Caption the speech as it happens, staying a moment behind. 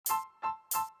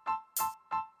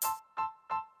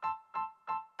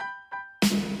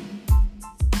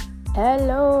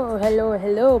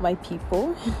Hello, my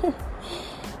people.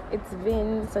 It's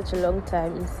been such a long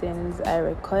time since I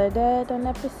recorded an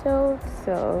episode,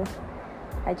 so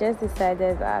I just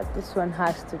decided that this one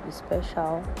has to be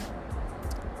special.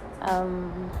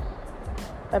 Um,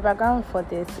 my background for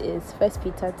this is First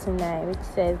Peter 2:9, which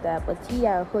says that, "But ye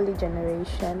are a holy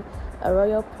generation, a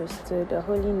royal priesthood, a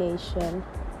holy nation."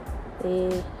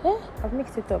 I've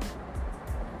mixed it up.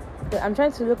 I'm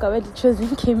trying to look at where the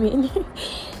chosen came in.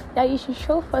 That you should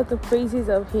show forth the praises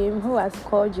of him who has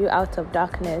called you out of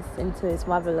darkness into his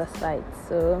marvelous light.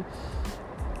 So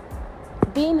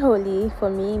being holy for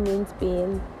me means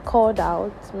being called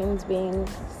out, means being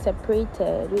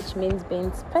separated, which means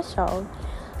being special,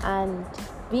 and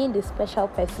being the special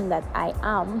person that I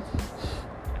am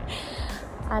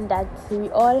and that we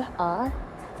all are.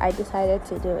 I decided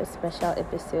to do a special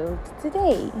episode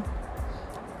today.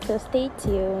 So stay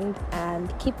tuned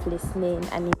and keep listening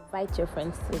and invite your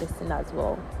friends to listen as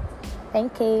well.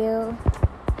 Thank you.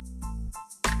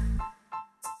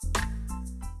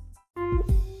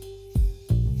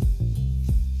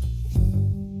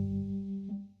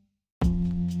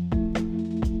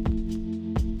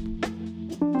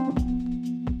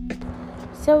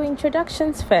 So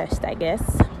introductions first, I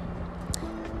guess.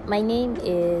 My name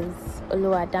is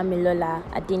Oluwadamilola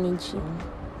Adeniji.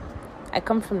 I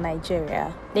come from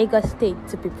Nigeria, Lagos State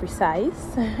to be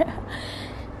precise.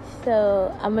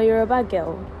 So I'm a Yoruba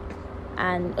girl,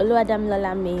 and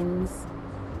Oluwadamilola means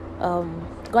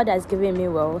God has given me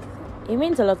wealth. It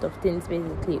means a lot of things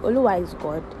basically. Oluwa is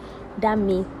God,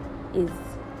 Dami is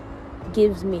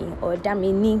gives me, or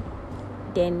Damini,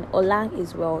 then Ola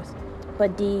is wealth.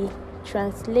 But the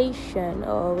translation,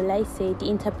 or will I say the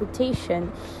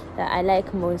interpretation that I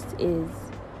like most is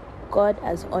God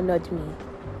has honored me.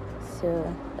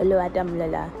 So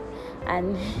Oluwadamilola.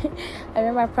 And I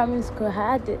remember primary school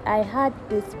I had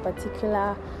this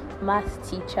particular math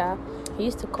teacher. He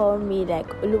used to call me like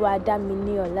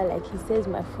Oluwadaminiola, like he says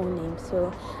my full name.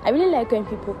 So I really like when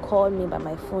people call me by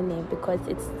my full name, because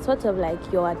it's sort of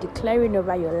like you are declaring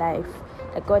over your life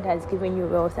that God has given you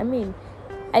wealth. I mean,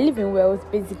 I live in wealth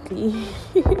basically.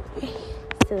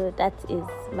 So that is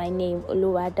my name,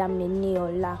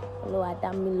 Oluwadaminiola,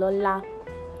 Oluwadamilola.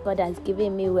 God has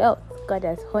given me wealth. God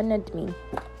has honored me.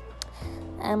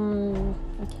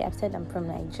 Okay, I've said I'm from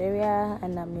Nigeria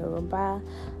and I'm Yoruba.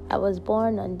 I was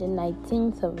born on the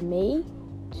 19th of May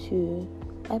to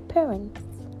my parents.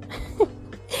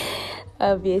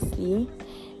 Obviously.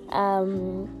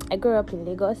 I grew up in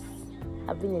Lagos.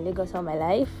 I've been in Lagos all my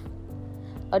life.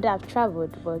 Although I've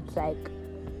traveled, but like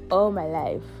all my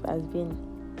life has been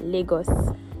Lagos.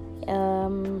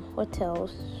 What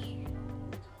else?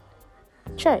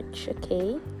 Church,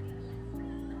 okay.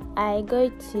 I go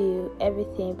to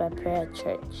Everything by Prayer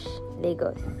Church,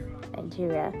 Lagos,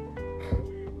 Nigeria.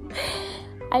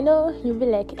 I know you'll be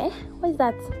like, what is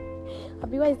that?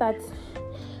 Abi, what is that?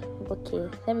 Okay,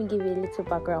 let me give you a little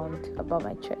background about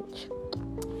my church.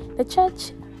 The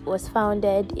church was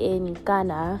founded in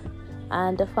Ghana,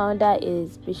 and the founder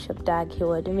is Bishop Dag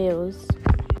Heward-Mills.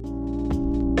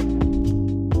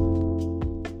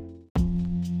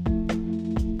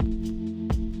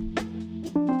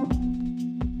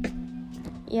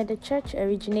 Yeah, the church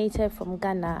originated from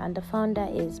Ghana, and the founder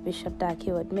is Bishop Dag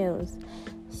Heward-Mills.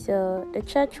 So the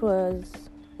church was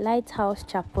Lighthouse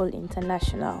Chapel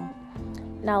International.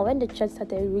 Now, when the church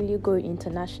started really going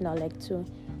international, like to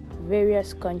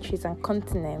various countries and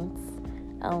continents,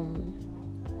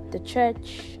 the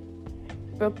church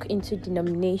broke into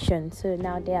denominations. So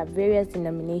now there are various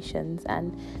denominations,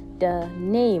 and the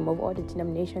name of all the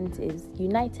denominations is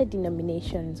United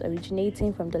Denominations,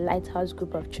 originating from the Lighthouse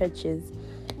group of churches.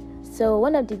 So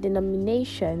one of the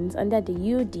denominations under the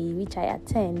UD, which I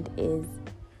attend, is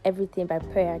Everything by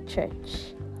Prayer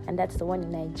Church, and that's the one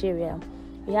in Nigeria.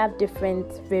 We have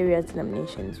various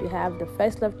denominations. We have the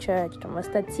First Love Church, the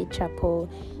Mustard Seed Chapel,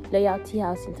 Loyalty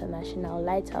House International,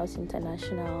 Lighthouse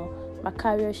International,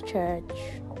 Macarius Church,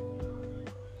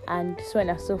 and so on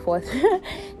and so forth.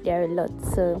 There are a lot.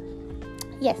 So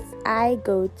yes, I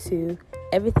go to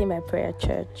Everything by Prayer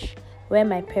Church, where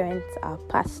my parents are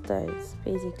pastors,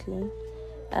 basically.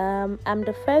 I'm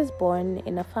the firstborn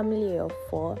in a family of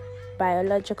 4,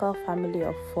 biological family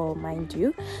of 4, mind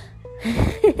you.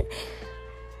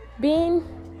 Being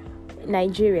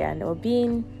Nigerian, or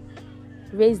being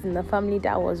raised in a family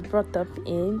that I was brought up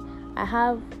in,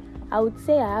 I would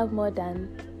say I have more than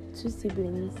 2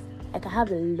 siblings. Like, I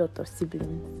have a lot of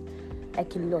siblings.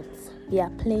 Like, a lot. They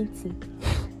are plenty.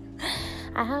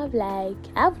 I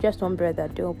have just 1 brother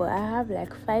though, but I have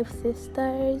like 5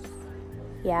 sisters.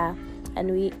 Yeah,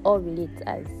 and we all relate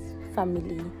as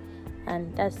family.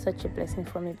 and that's such a blessing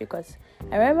for me, because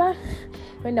I remember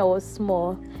when I was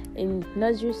small in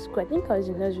nursery school, I think I was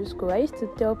in nursery school, I used to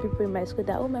tell people in my school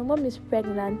that, oh, my mom is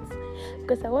pregnant,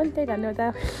 because I wanted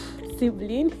another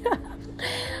sibling.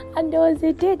 And there was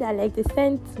a day that like they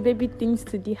sent baby things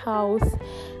to the house.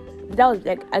 That was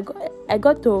like I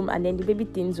got home and then the baby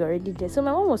things were already there. So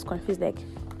my mom was confused, like,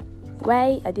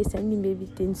 why are they sending baby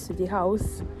things to the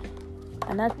house?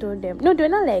 And I told them, no, they're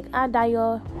not like, that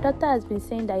your daughter has been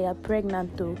saying that you're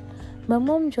pregnant too. My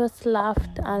mom just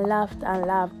laughed and laughed and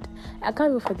laughed. I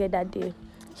can't even forget that day.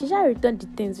 She just returned the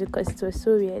things because it was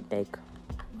so weird, like,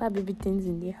 why baby things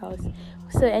in the house?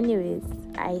 So anyways,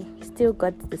 I still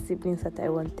got the siblings that I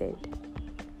wanted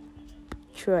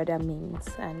through other means.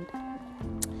 And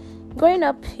growing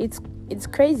up, it's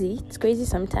crazy. It's crazy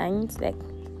sometimes, like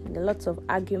lots of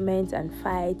arguments and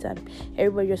fights, and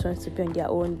everybody just wants to be on their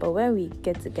own. But when we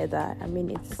get together, I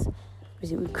mean,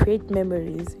 we create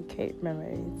memories.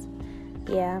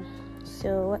 Yeah.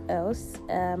 So what else?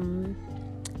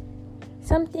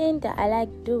 Something that I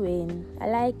like doing, I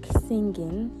like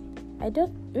singing.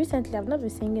 Recently I've not been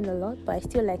singing a lot, but I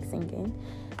still like singing.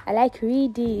 I like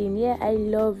reading. Yeah, I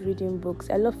love reading books.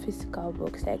 I love physical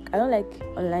books. Like, I don't like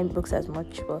online books as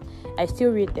much, but I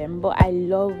still read them. But I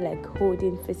love like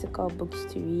holding physical books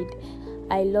to read.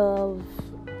 I love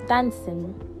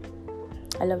dancing.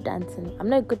 I'm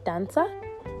not a good dancer,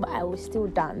 but I will still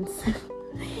dance.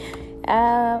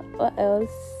 What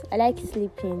else? I like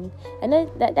sleeping. I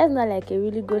know that's not like a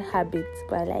really good habit,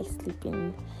 but I like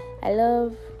sleeping. I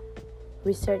love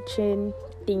researching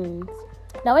things.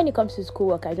 Now, when it comes to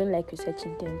schoolwork, I don't like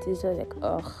researching things. It's just like,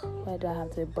 why do I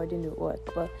have to burden with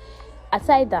work? But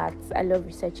aside that, I love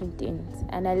researching things,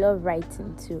 and I love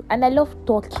writing too, and I love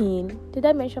talking. Did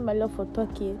I mention my love for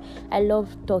talking? I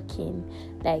love talking.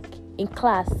 Like in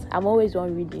class, I'm always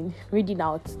one reading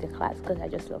out the class because I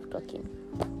just love talking.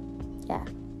 Yeah.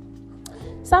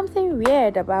 Something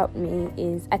weird about me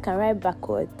is I can write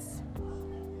backwards.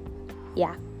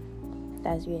 Yeah,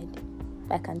 that's weird,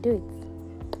 but I can do it.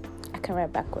 I can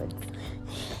write backwards.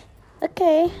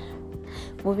 Okay,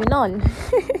 moving on.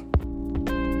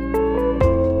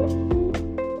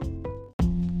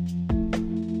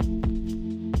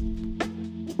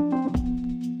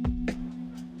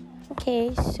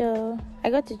 Okay, so I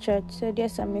go to church. So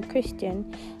yes, I'm a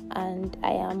Christian, and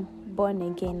I am born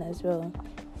again as well.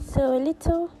 So a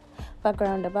little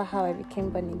background about how I became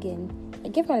born again. I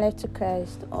gave my life to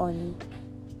Christ on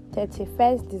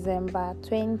 31st December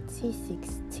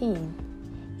 2016.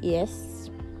 Yes.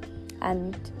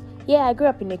 And yeah, I grew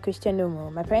up in a Christian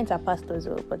home. My parents are pastors,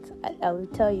 but I will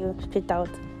tell you straight out,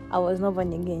 I was not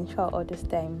born again throughout all those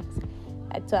times.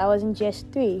 So I was in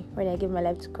GS3 when I gave my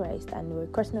life to Christ, and we were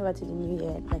crossing over to the new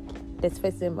year, like this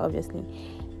first December, obviously.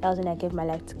 That was when I gave my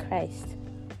life to Christ.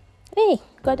 Hey,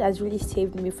 God has really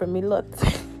saved me from a lot.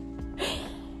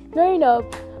 Growing up,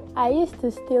 I used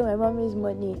to steal my mommy's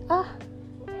money.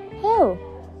 Hell,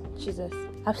 Jesus,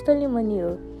 I've stolen money.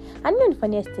 And you know the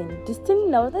funniest thing, the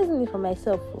stealing, I was not using it for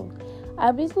myself.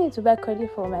 I was using it to buy credit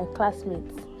for my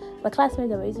classmates. My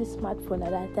classmates were using smartphone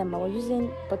at that time. I was using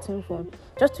button phone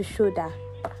just to show that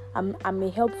I'm a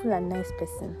helpful and nice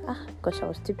person. Gosh, I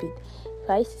was stupid.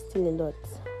 So I used to steal a lot.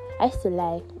 I used to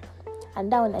lie. And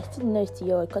that one I still know it's to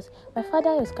hear, because my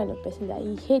father was kind of person that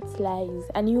he hates lies,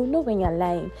 and you know when you're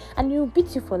lying, and he'll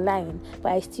beat you for lying.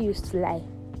 But I still used to lie.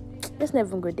 Let's not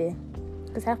even go there,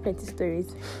 because I have plenty of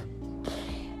stories.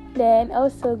 Then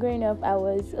also growing up, I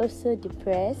was also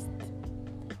depressed.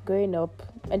 Growing up,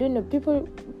 I don't know, people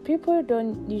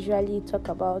don't usually talk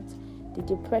about the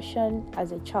depression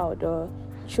as a child or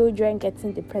children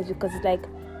getting depressed, because it's like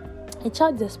a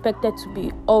child is expected to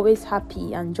be always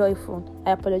happy and joyful.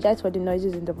 I apologize for the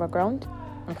noises in the background.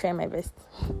 I'm trying my best.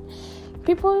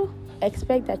 People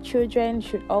expect that children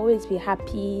should always be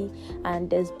happy, and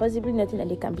there's possibly nothing that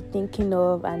they can be thinking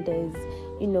of, and there's,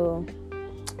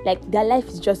 like their life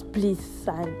is just bliss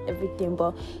and everything.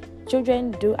 But children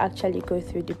do actually go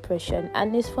through depression,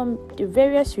 and it's from the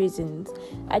various reasons.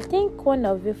 I think one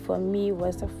of it for me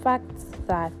was the fact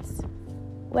that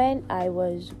when I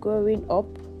was growing up,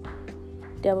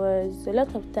 there was a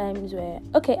lot of times where,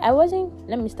 I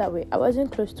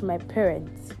wasn't close to my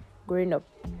parents growing up.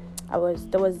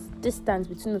 There was distance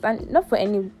between us, and not for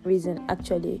any reason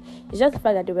actually. It's just the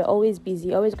fact that they were always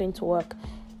busy, always going to work.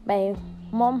 My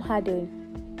mom had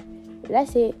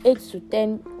let's say 8 to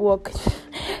 10 work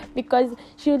because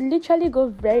she would literally go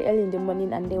very early in the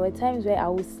morning, and there were times where I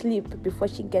would sleep before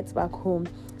she gets back home.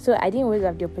 So I didn't always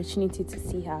have the opportunity to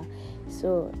see her.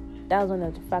 So that was one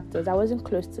of the factors. I wasn't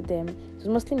close to them. It was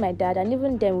mostly my dad, and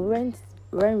even then we weren't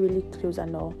really close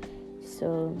and all.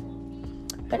 So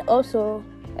But also,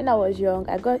 when I was young,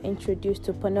 I got introduced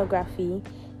to pornography.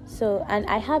 So, and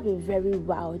I have a very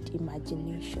wild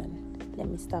imagination. Let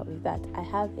me start with that. I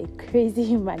have a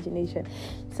crazy imagination.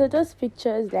 So those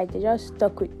pictures, like, they just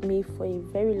stuck with me for a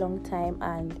very long time,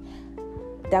 and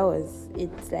that was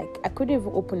it. Like, I couldn't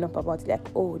even open up about it, like,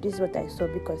 oh, this is what I saw,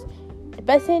 because the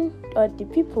person or the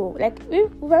people, like,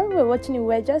 when we were watching it, we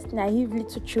were just naive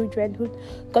little children who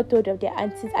got hold of their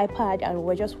auntie's iPad and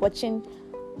were just watching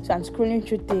and scrolling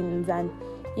through things. And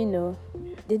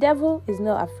the devil is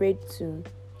not afraid to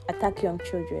attack young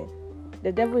children.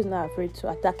 The devil is not afraid to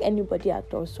attack anybody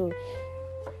at all. So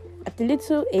at a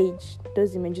little age,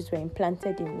 those images were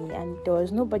implanted in me, and there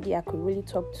was nobody I could really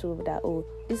talk to that, oh,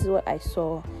 this is what I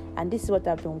saw and this is what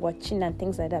I've been watching and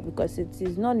things like that, because it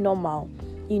is not normal,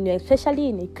 especially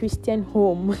in a Christian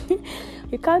home.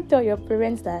 You can't tell your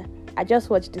parents that I just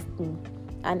watched this thing.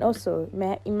 And also,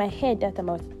 in my head that time,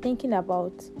 I was thinking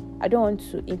about, I don't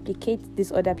want to implicate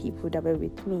these other people that were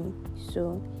with me.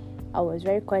 So I was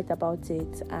very quiet about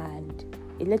it, and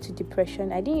it led to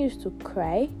depression. I didn't used to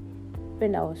cry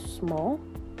when I was small.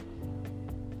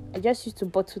 I just used to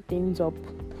bottle things up.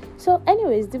 So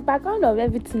anyways, the background of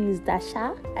everything is that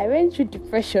I went through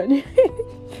depression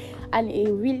and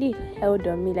it really held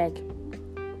on me. Like,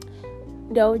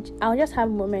 I'll just have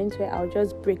moments where I'll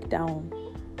just break down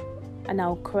and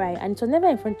I'll cry, and it was never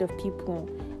in front of people.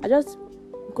 I just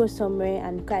go somewhere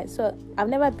and cry. So I've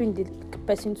never been the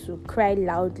person to cry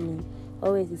loudly,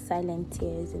 always the silent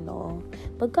tears and all.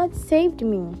 But God saved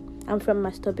me, and from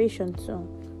masturbation too.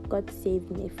 God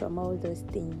saved me from all those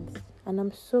things, and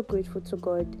I'm so grateful to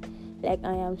God. Like,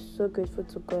 I am so grateful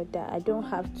to God that I don't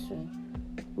have to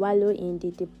wallow in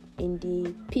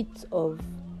the pit of,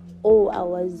 oh, I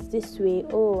was this way,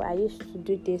 oh, I used to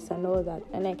do this and all that.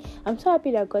 And like, I'm so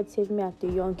happy that God saved me at a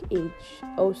young age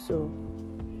also.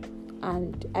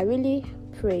 And I really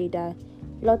pray that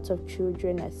lots of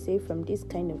children are saved from these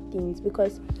kind of things,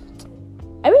 because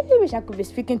I really wish I could be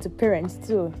speaking to parents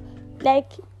too.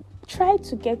 Like, try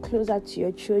to get closer to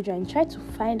your children, try to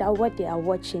find out what they are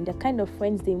watching, the kind of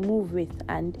friends they move with,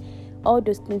 and all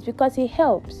those things, because it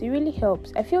helps. It really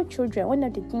helps. I feel children, one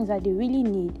of the things that they really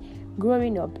need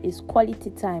growing up is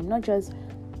quality time, not just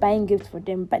buying gifts for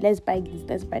them, but let's buy this,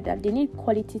 let's buy that. They need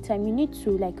quality time. You need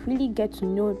to really get to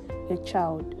know your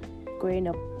child growing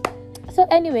up. So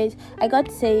anyways, I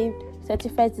got saved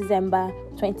 31st December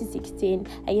 2016.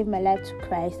 I gave my life to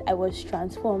Christ. I was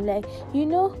transformed. Like,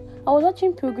 I was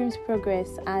watching Pilgrim's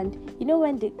Progress, and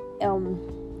when the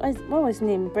what was his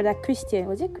name? Brother Christian.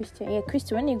 Was it Christian? Yeah,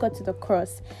 Christian. When he got to the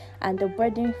cross and the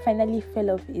burden finally fell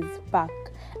off his back,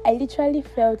 I literally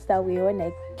felt that way when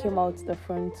I came out the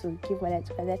front to give my life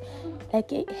to Christ.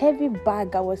 Like a heavy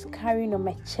bag I was carrying on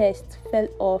my chest fell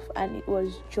off, and it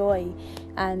was joy.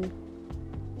 And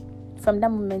from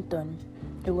that moment on,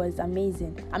 it was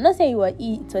amazing. I'm not saying it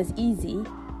was easy,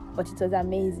 but it was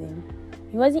amazing.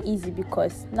 It wasn't easy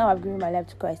because now I've given my life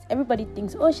to Christ. Everybody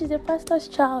thinks, oh, she's a pastor's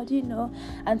child,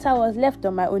 And so I was left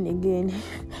on my own again.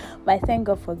 But I thank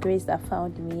God for grace that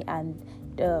found me, and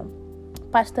the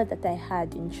pastor that I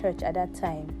had in church at that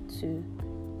time too.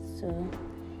 So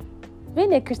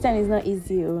being a Christian is not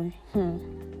easy.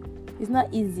 It's not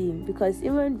easy, because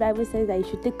even the Bible says that you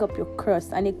should take up your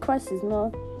cross, and a cross is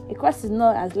not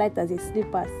as light as a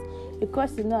slippers. A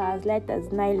cross is not as light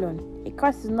as nylon. A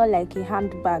cross is not like a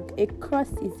handbag. A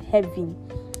cross is heavy.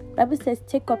 The Bible says,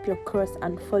 take up your cross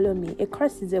and follow me. A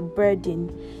cross is a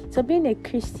burden. So being a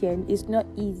Christian is not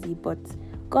easy, but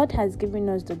God has given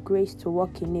us the grace to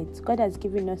walk in it. God has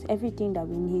given us everything that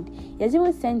we need. He has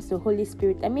even sent the Holy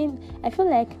Spirit. I feel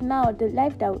like now the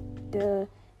life that the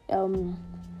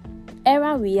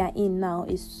era we are in now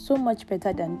is so much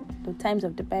better than the times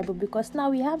of the Bible, because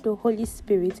now we have the Holy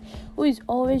Spirit who is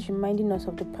always reminding us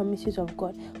of the promises of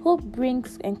God, who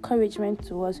brings encouragement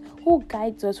to us, who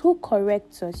guides us, who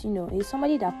corrects us. He's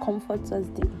somebody that comforts us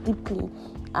deeply,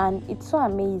 and it's so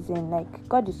amazing. Like,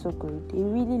 God is so good. He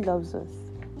really loves us.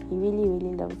 He really,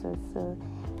 really loves us. So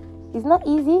it's not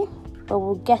easy, but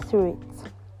we'll get through it.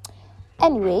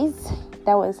 Anyways,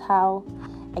 that was how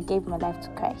I gave my life to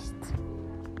Christ.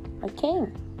 Okay,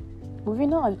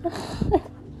 moving on.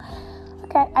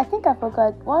 Okay, I think I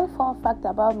forgot. One fun fact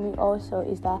about me also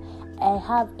is that I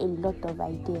have a lot of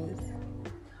ideas.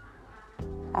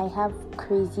 I have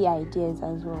crazy ideas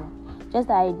as well. Just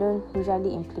that I don't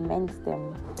usually implement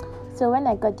them. So when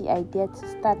I got the idea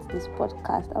to start this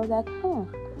podcast, I was like,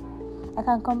 I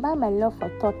can combine my love for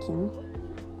talking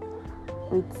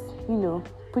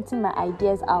with, putting my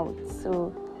ideas out.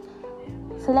 So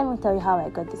let me tell you how I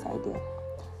got this idea.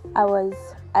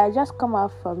 I just come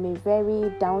out from a very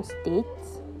down state.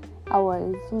 I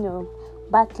was,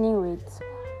 battling with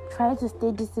trying to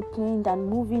stay disciplined and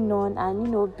moving on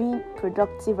and, being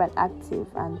productive and active.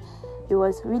 And it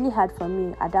was really hard for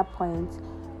me at that point.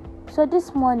 So this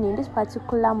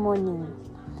particular morning,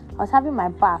 I was having my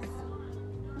bath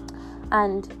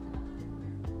and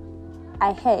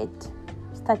I heard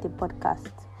start a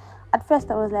podcast. At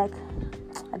first I was like,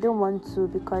 I don't want to,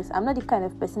 because I'm not the kind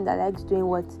of person that likes doing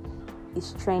what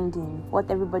is trending,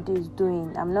 what everybody is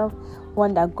doing. I'm not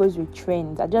one that goes with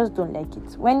trends. I just don't like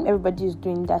it. When everybody is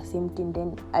doing that same thing,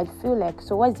 then I feel like,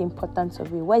 so what's the importance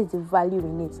of it? What is the value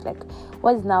in it? Like,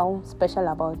 what's now special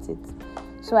about it?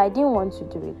 So I didn't want to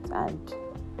do it, and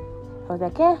I was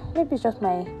like, maybe it's just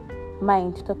my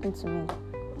mind talking to me.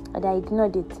 And I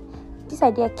ignored it. This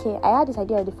idea came. I had this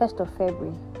idea on the 1st of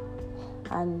February,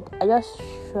 and I just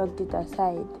shrugged it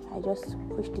aside. I just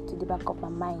pushed it to the back of my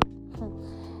mind.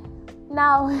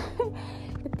 Now,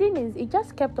 the thing is, it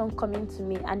just kept on coming to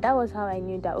me, and that was how I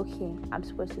knew that, okay, I'm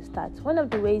supposed to start. One of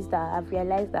the ways that I've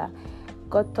realized that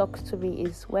God talks to me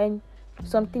is when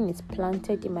something is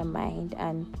planted in my mind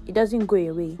and it doesn't go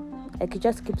away. Like, it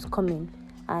just keeps coming,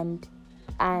 and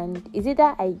is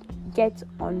either I get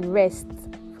unrest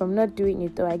from not doing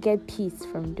it, or I get peace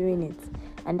from doing it,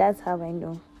 and that's how I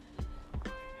know.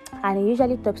 And he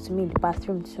usually talks to me in the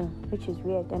bathroom too, which is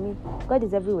weird. I mean, God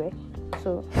is everywhere.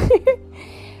 So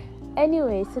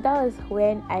anyway, so that was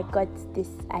when I got this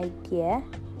idea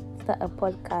to start a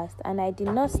podcast, and I did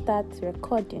not start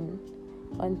recording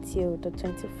until the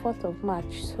 24th of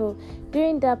March. So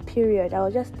during that period, I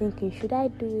was just thinking, should I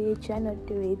do it? Should I not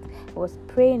do it? I was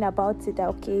praying about it.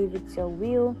 Okay, if it's your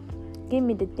will, give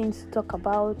me the things to talk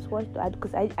about. What to add?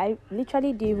 Because I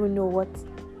literally didn't even know what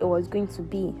it was going to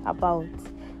be about.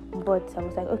 But I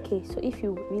was like, okay, so if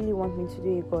you really want me to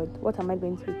do it, God, what am I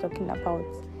going to be talking about?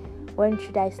 When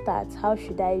should I start? How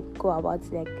should I go about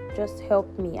it? Like, just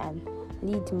help me and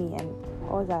lead me and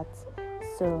all that.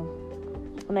 So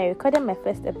when I recorded my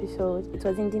first episode, it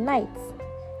was in the night.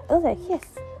 I was like, yes,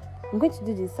 I'm going to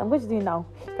do this. I'm going to do it now.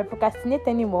 If I procrastinate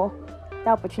anymore, that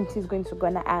opportunity is going to go.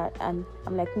 And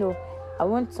I'm like, no, I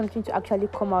want something to actually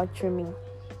come out through me.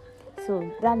 So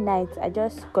that night, I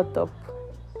just got up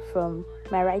from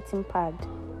my writing pad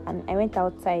and I went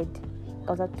outside.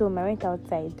 I was at home. I went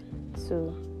outside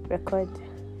to record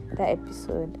that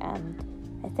episode,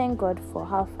 and I thank God for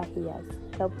how far He has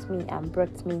helped me and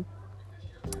brought me,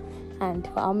 and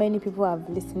for how many people have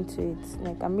listened to it.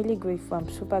 Like, I'm really grateful. I'm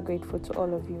super grateful to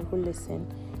all of you who listen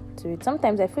to it.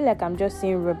 Sometimes I feel like I'm just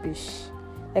saying rubbish,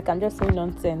 like I'm just saying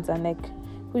nonsense, and like,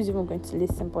 who's even going to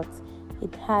listen? But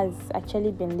it has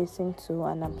actually been listened to,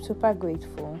 and I'm super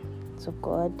grateful to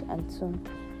God and to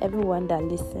everyone that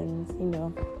listens,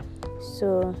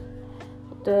 So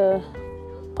the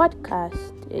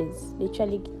podcast is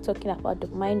literally talking about the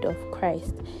mind of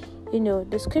Christ.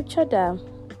 The scripture that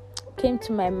came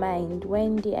to my mind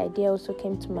when the idea also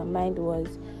came to my mind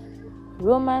was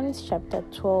Romans chapter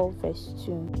 12 verse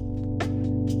 2.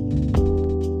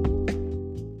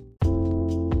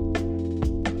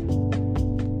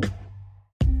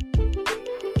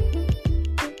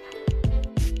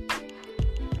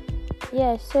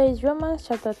 So it's Romans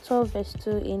chapter 12 verse 2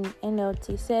 in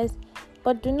NLT. Says,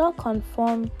 but do not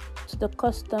conform to the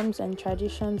customs and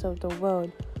traditions of the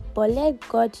world, but let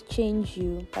God change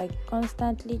you by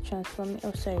constantly transforming.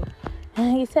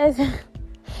 He says,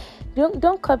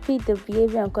 don't copy the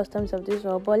behavior and customs of this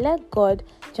world, but let God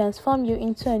transform you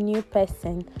into a new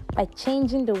person by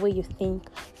changing the way you think.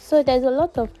 So there's a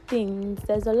lot of things,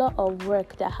 there's a lot of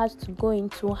work that has to go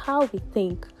into how we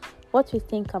think, what we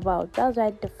think about. That's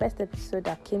why the first episode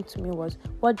that came to me was,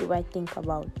 what do I think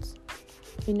about?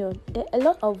 A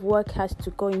lot of work has to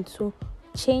go into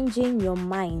changing your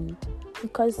mind,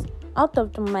 because out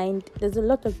of the mind, there's a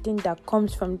lot of things that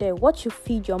comes from there. What you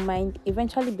feed your mind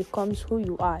eventually becomes who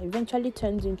you are, eventually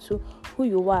turns into who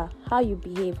you are, how you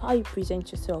behave, how you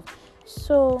present yourself.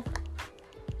 So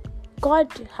God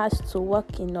has to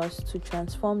work in us to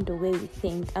transform the way we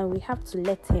think, and we have to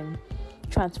let Him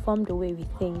transform the way we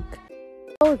think,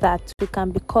 so that we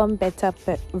can become better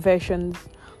versions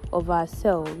of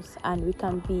ourselves, and we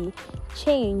can be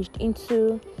changed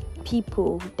into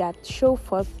people that show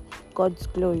forth God's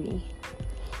glory.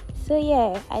 So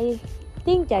I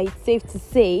think that it's safe to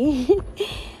say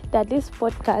that this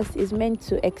podcast is meant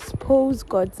to expose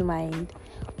God's mind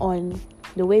on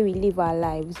the way we live our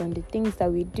lives, on the things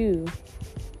that we do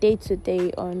day to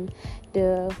day, on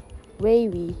the way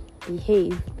we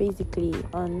behave, basically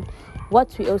on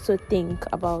what we also think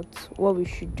about what we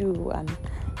should do and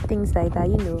things like that,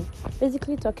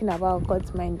 basically talking about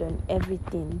God's mind on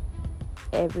everything.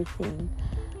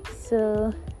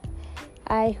 So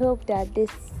I hope that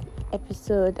this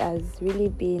episode has really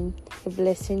been a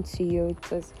blessing to you.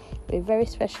 It was a very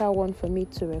special one for me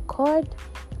to record,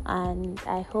 and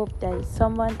I hope that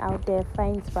someone out there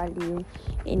finds value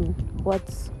in what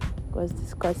was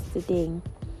discussed today.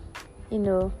 You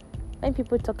know, when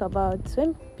people talk about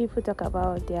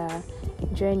their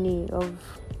journey of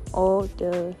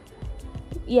the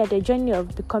journey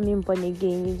of becoming born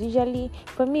again, is usually,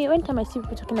 for me, when time I see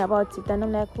people talking about it, and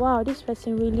I'm like, wow, this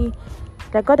person really,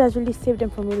 like, God has really saved them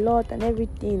from a lot and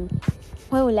everything.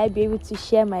 When will I be able to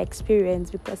share my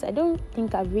experience? Because I don't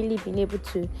think I've really been able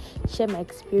to share my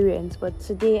experience, but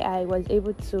today I was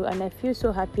able to, and I feel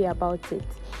so happy about it.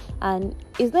 And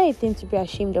it's not a thing to be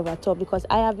ashamed of at all, because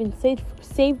I have been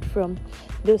saved from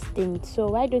those things. So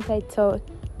why don't I tell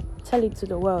it to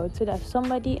the world, so that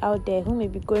somebody out there who may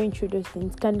be going through those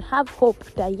things can have hope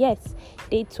that yes,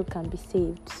 they too can be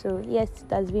saved. So yes,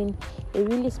 it has been a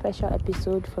really special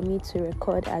episode for me to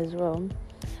record as well.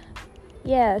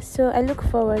 Yeah, so I look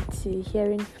forward to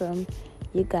hearing from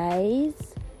you guys.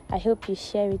 I hope you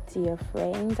share it to your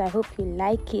friends. I hope you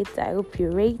like it. I hope you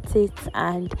rate it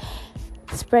and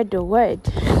spread the word.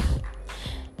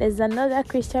 There's another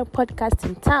Christian podcast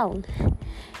in town,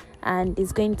 and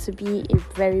it's going to be a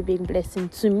very big blessing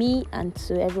to me and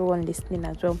to everyone listening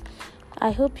as well.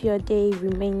 I hope your day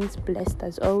remains blessed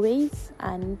as always,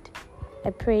 and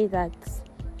I pray that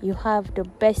you have the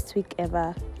best week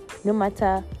ever, no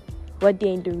matter what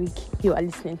day in the week you are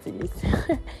listening to this.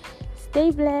 Stay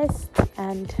blessed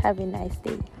and have a nice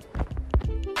day.